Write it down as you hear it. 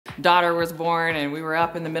daughter was born and we were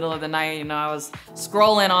up in the middle of the night, you know, I was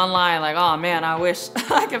scrolling online like, oh man, I wish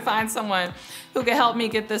I could find someone who could help me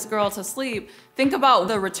get this girl to sleep. Think about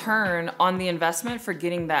the return on the investment for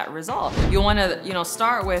getting that result. You'll want to,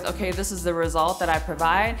 start with, okay, this is the result that I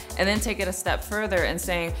provide, and then take it a step further and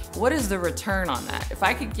saying, what is the return on that? If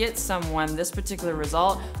I could get someone this particular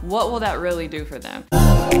result, what will that really do for them?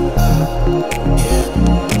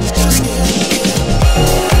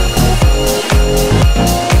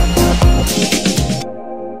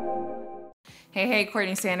 Hey,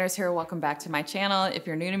 Courtney Sanders here. Welcome back to my channel. If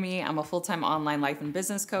you're new to me, I'm a full-time online life and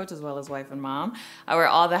business coach as well as wife and mom. I wear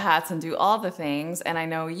all the hats and do all the things, and I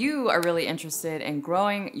know you are really interested in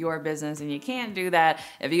growing your business, and you can't do that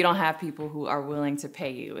if you don't have people who are willing to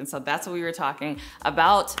pay you. And so that's what we were talking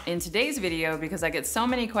about in today's video, because I get so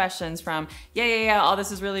many questions from, yeah, all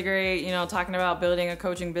this is really great, talking about building a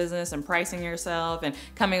coaching business and pricing yourself and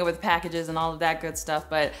coming up with packages and all of that good stuff,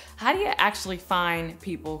 but how do you actually find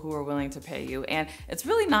people who are willing to pay you? And it's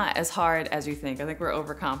really not as hard as you think. I think we're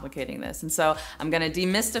overcomplicating this. And so I'm gonna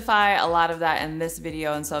demystify a lot of that in this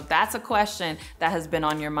video. And so if that's a question that has been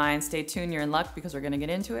on your mind, stay tuned, you're in luck, because we're gonna get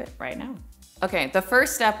into it right now. Okay, the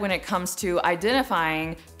first step when it comes to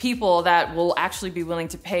identifying people that will actually be willing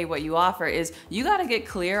to pay what you offer is you gotta get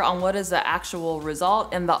clear on what is the actual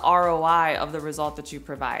result and the ROI of the result that you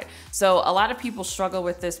provide. So a lot of people struggle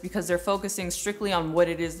with this because they're focusing strictly on what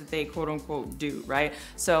it is that they quote unquote do, right?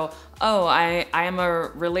 So, oh, I am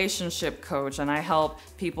a relationship coach and I help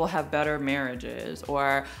people have better marriages,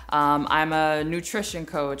 or I'm a nutrition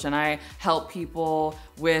coach and I help people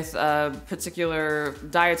with particular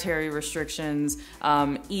dietary restrictions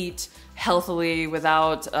eat healthily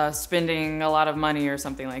without spending a lot of money or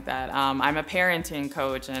something like that. I'm a parenting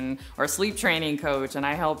coach or sleep training coach, and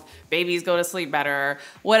I help babies go to sleep better, or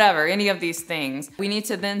whatever, any of these things. We need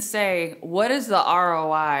to then say, what is the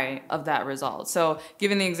ROI of that result? So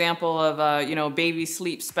giving the example of baby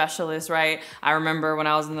sleep specialist, right? I remember when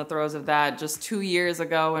I was in the throes of that just 2 years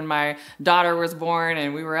ago when my daughter was born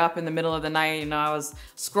and we were up in the middle of the night, I was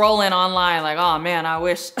scrolling online like, oh man, I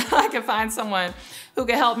wish I could find someone who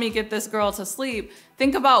could help me get this girl to sleep.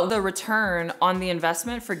 Think about the return on the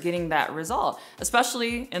investment for getting that result.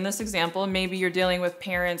 Especially in this example, maybe you're dealing with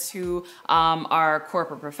parents who are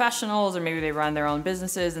corporate professionals, or maybe they run their own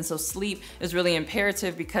businesses, and so sleep is really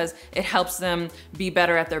imperative because it helps them be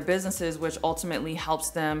better at their businesses, which ultimately helps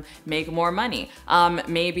them make more money.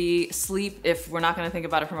 Maybe sleep, if we're not gonna think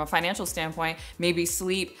about it from a financial standpoint, maybe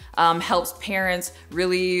sleep helps parents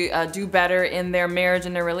really do better in their marriage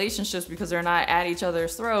and their relationships because they're not at each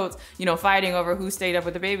other's throats, fighting over who stayed up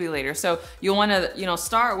with the baby later. So you'll want to,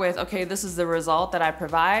 start with, okay, this is the result that I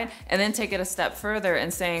provide, and then take it a step further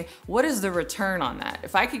and saying, what is the return on that?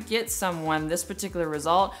 If I could get someone this particular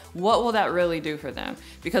result, what will that really do for them?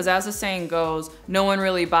 Because as the saying goes, no one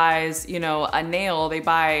really buys, a nail, they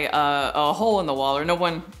buy a hole in the wall, or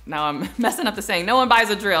now I'm messing up the saying, no one buys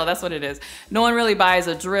a drill, that's what it is. No one really buys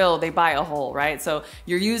a drill, they buy a hole, right? So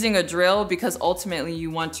you're using a drill because ultimately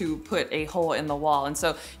you want to put a hole in the wall. And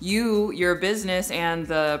so your business and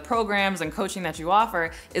the programs and coaching that you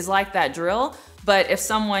offer is like that drill. But if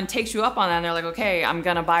someone takes you up on that and they're like, okay, I'm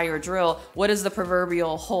gonna buy your drill, what is the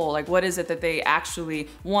proverbial hole? Like, what is it that they actually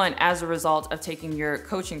want as a result of taking your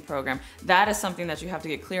coaching program? That is something that you have to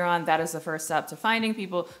get clear on. That is the first step to finding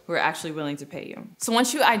people who are actually willing to pay you. So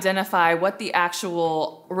once you identify what the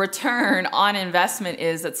actual return on investment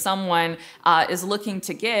is that someone is looking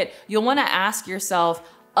to get, you'll wanna ask yourself,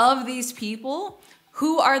 of these people,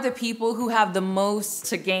 who are the people who have the most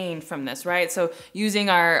to gain from this, right? So using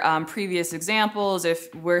our previous examples,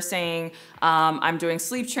 if we're saying I'm doing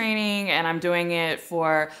sleep training and I'm doing it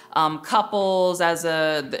for couples and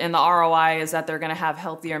the ROI is that they're gonna have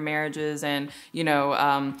healthier marriages and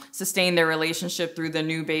sustain their relationship through the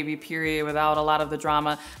new baby period without a lot of the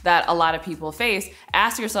drama that a lot of people face,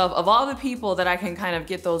 ask yourself, of all the people that I can kind of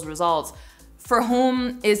get those results, for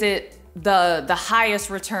whom is it the highest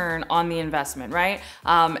return on the investment, right?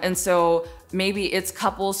 And so maybe it's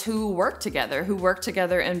couples who work together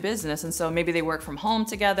in business. And so maybe they work from home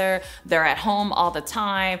together, they're at home all the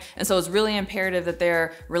time. And so it's really imperative that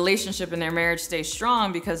their relationship and their marriage stays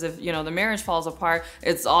strong, because if the marriage falls apart,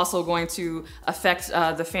 it's also going to affect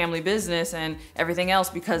the family business and everything else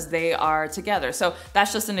because they are together. So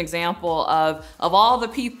that's just an example of all the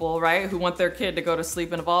people, right, who want their kid to go to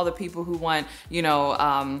sleep, and of all the people who want,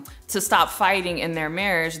 to stop fighting in their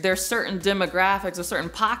marriage. There's certain demographics or certain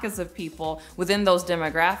pockets of people people within those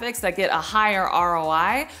demographics that get a higher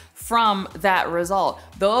ROI from that result.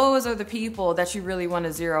 Those are the people that you really want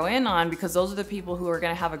to zero in on, because those are the people who are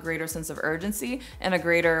going to have a greater sense of urgency and a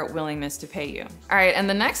greater willingness to pay you. All right, and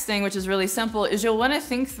the next thing, which is really simple, is you'll want to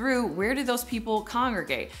think through, where do those people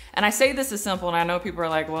congregate? And I say this is simple, and I know people are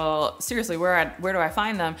like, well, seriously, where do I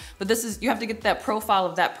find them? But this is, you have to get that profile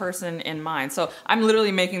of that person in mind. So I'm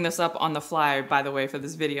literally making this up on the fly, by the way, for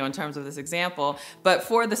this video in terms of this example. But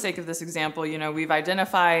for the sake of this example, you know, we've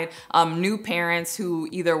identified new parents who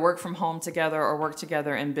either work from home together or work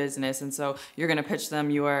together in business. And so you're going to pitch them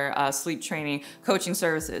your sleep training coaching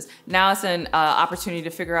services. Now it's an opportunity to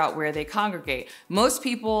figure out where they congregate. Most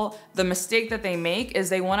people, the mistake that they make is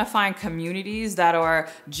they want to find communities that are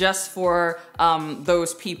just for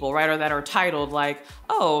those people, right? Or that are titled like,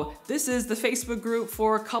 oh, this is the Facebook group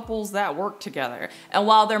for couples that work together. And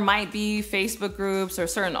while there might be Facebook groups or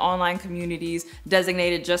certain online communities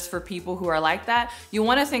designated just for people who are like that, you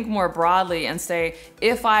want to think more broadly and say,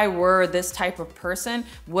 if I were this type of person,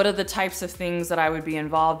 what are the types of things that I would be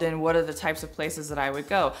involved in? What are the types of places that I would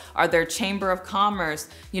go? Are there Chamber of Commerce,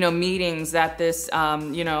 you know, meetings that this,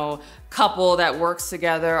 you know, couple that works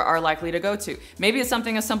together are likely to go to? Maybe it's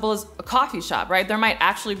something as simple as a coffee shop, right? There might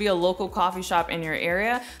actually be a local coffee shop in your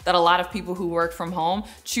area that a lot of people who work from home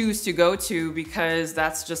choose to go to because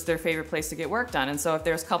that's just their favorite place to get work done. And so if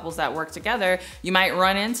there's couples that work together, you might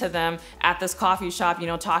run into them at this coffee shop, you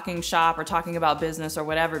know, talking shop or talking about business or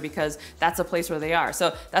whatever, because that's a place where they are.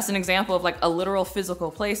 So that's an example of like a literal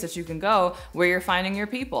physical place that you can go where you're finding your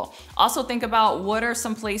people. Also think about, what are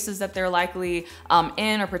some places that they're likely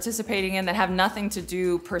in or participating in that have nothing to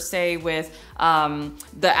do per se with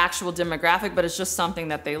the actual demographic, but it's just something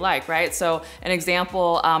that they like, right? So an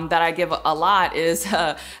example that I give a lot is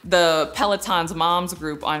the Peloton's Moms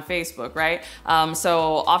group on Facebook, right? So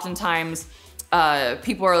oftentimes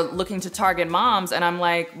people are looking to target moms, and I'm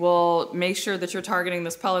like, well, make sure that you're targeting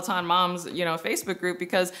this Peloton Moms, you know, Facebook group,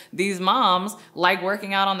 because these moms like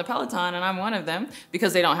working out on the Peloton, and I'm one of them,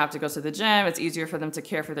 because they don't have to go to the gym. It's easier for them to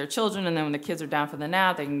care for their children, and then when the kids are down for the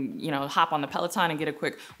nap, they can, you know, hop on the Peloton and get a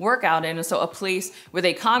quick workout in. And so a place where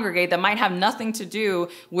they congregate that might have nothing to do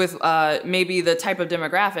with maybe the type of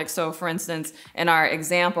demographic. So for instance, in our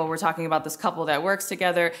example, we're talking about this couple that works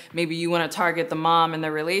together. Maybe you want to target the mom and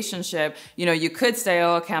the relationship. You know, you could say,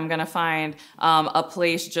 oh, okay, I'm going to find a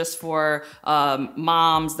place just for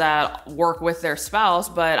moms that work with their spouse.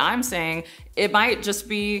 But I'm saying it might just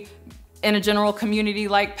be in a general community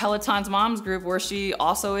like Peloton's Moms group, where she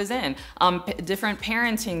also is in. Different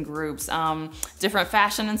parenting groups, different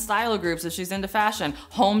fashion and style groups if she's into fashion,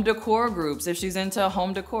 home decor groups if she's into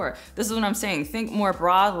home decor. This is what I'm saying. Think more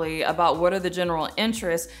broadly about what are the general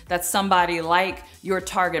interests that somebody like your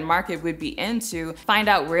target market would be into. Find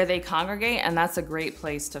out where they congregate, and that's a great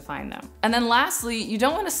place to find them. And then lastly, you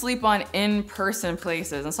don't want to sleep on in-person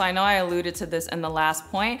places. And so I know I alluded to this in the last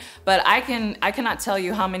point, but I cannot tell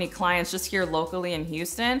you how many clients just here locally in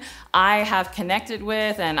Houston I have connected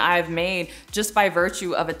with and I've made just by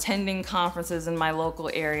virtue of attending conferences in my local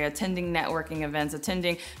area, attending networking events,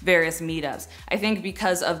 attending various meetups. I think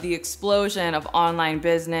because of the explosion of online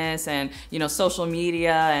business and, you know, social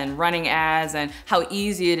media and running ads, and how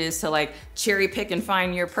easy it is to like cherry pick and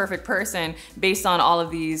find your perfect person based on all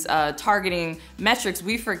of these targeting metrics,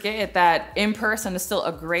 we forget that in person is still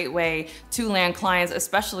a great way to land clients,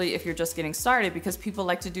 especially if you're just getting started, because people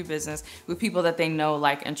like to do business with people that they know,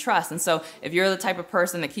 like, and trust. And so if you're the type of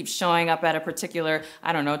person that keeps showing up at a particular,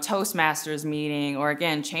 I don't know, Toastmasters meeting, or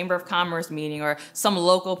again, Chamber of Commerce meeting, or some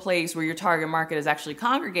local place where your target market is actually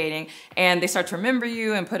congregating, and they start to remember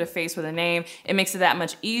you and put a face with a name, it makes it that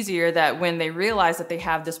much easier that when they realize that they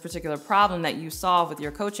have this particular problem that you solve with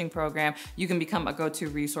your coaching program, you can become a go-to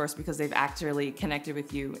resource because they've actually connected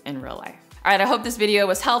with you in real life. All right, I hope this video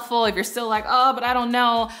was helpful. If you're still like, oh, but I don't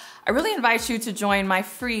know, I really invite you to join my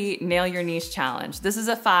free Nail Your Niche Challenge. This is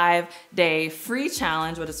a 5-day free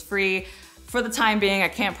challenge, but it's free for the time being. I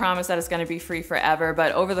can't promise that it's gonna be free forever,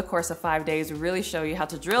 but over the course of 5 days, we really show you how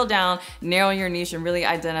to drill down, narrow your niche, and really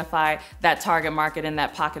identify that target market and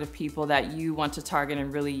that pocket of people that you want to target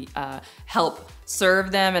and really help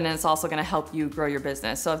serve them. And then it's also gonna help you grow your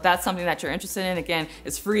business. So if that's something that you're interested in, again,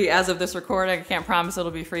 it's free as of this recording. I can't promise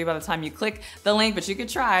it'll be free by the time you click the link, but you could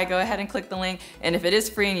try. Go ahead and click the link. And if it is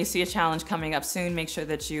free and you see a challenge coming up soon, make sure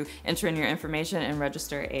that you enter in your information and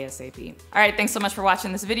register ASAP. All right, thanks so much for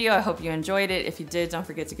watching this video. I hope you enjoyed it. If you did, don't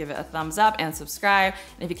forget to give it a thumbs up and subscribe.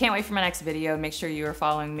 And if you can't wait for my next video, make sure you are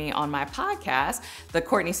following me on my podcast, The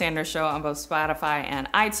Courtney Sanders Show, on both Spotify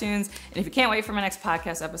and iTunes. And if you can't wait for my next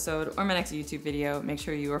podcast episode or my next YouTube video, video, make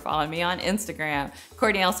sure you are following me on Instagram,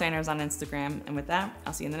 CourtneyLSanders on Instagram. And with that,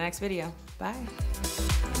 I'll see you in the next video.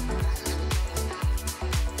 Bye.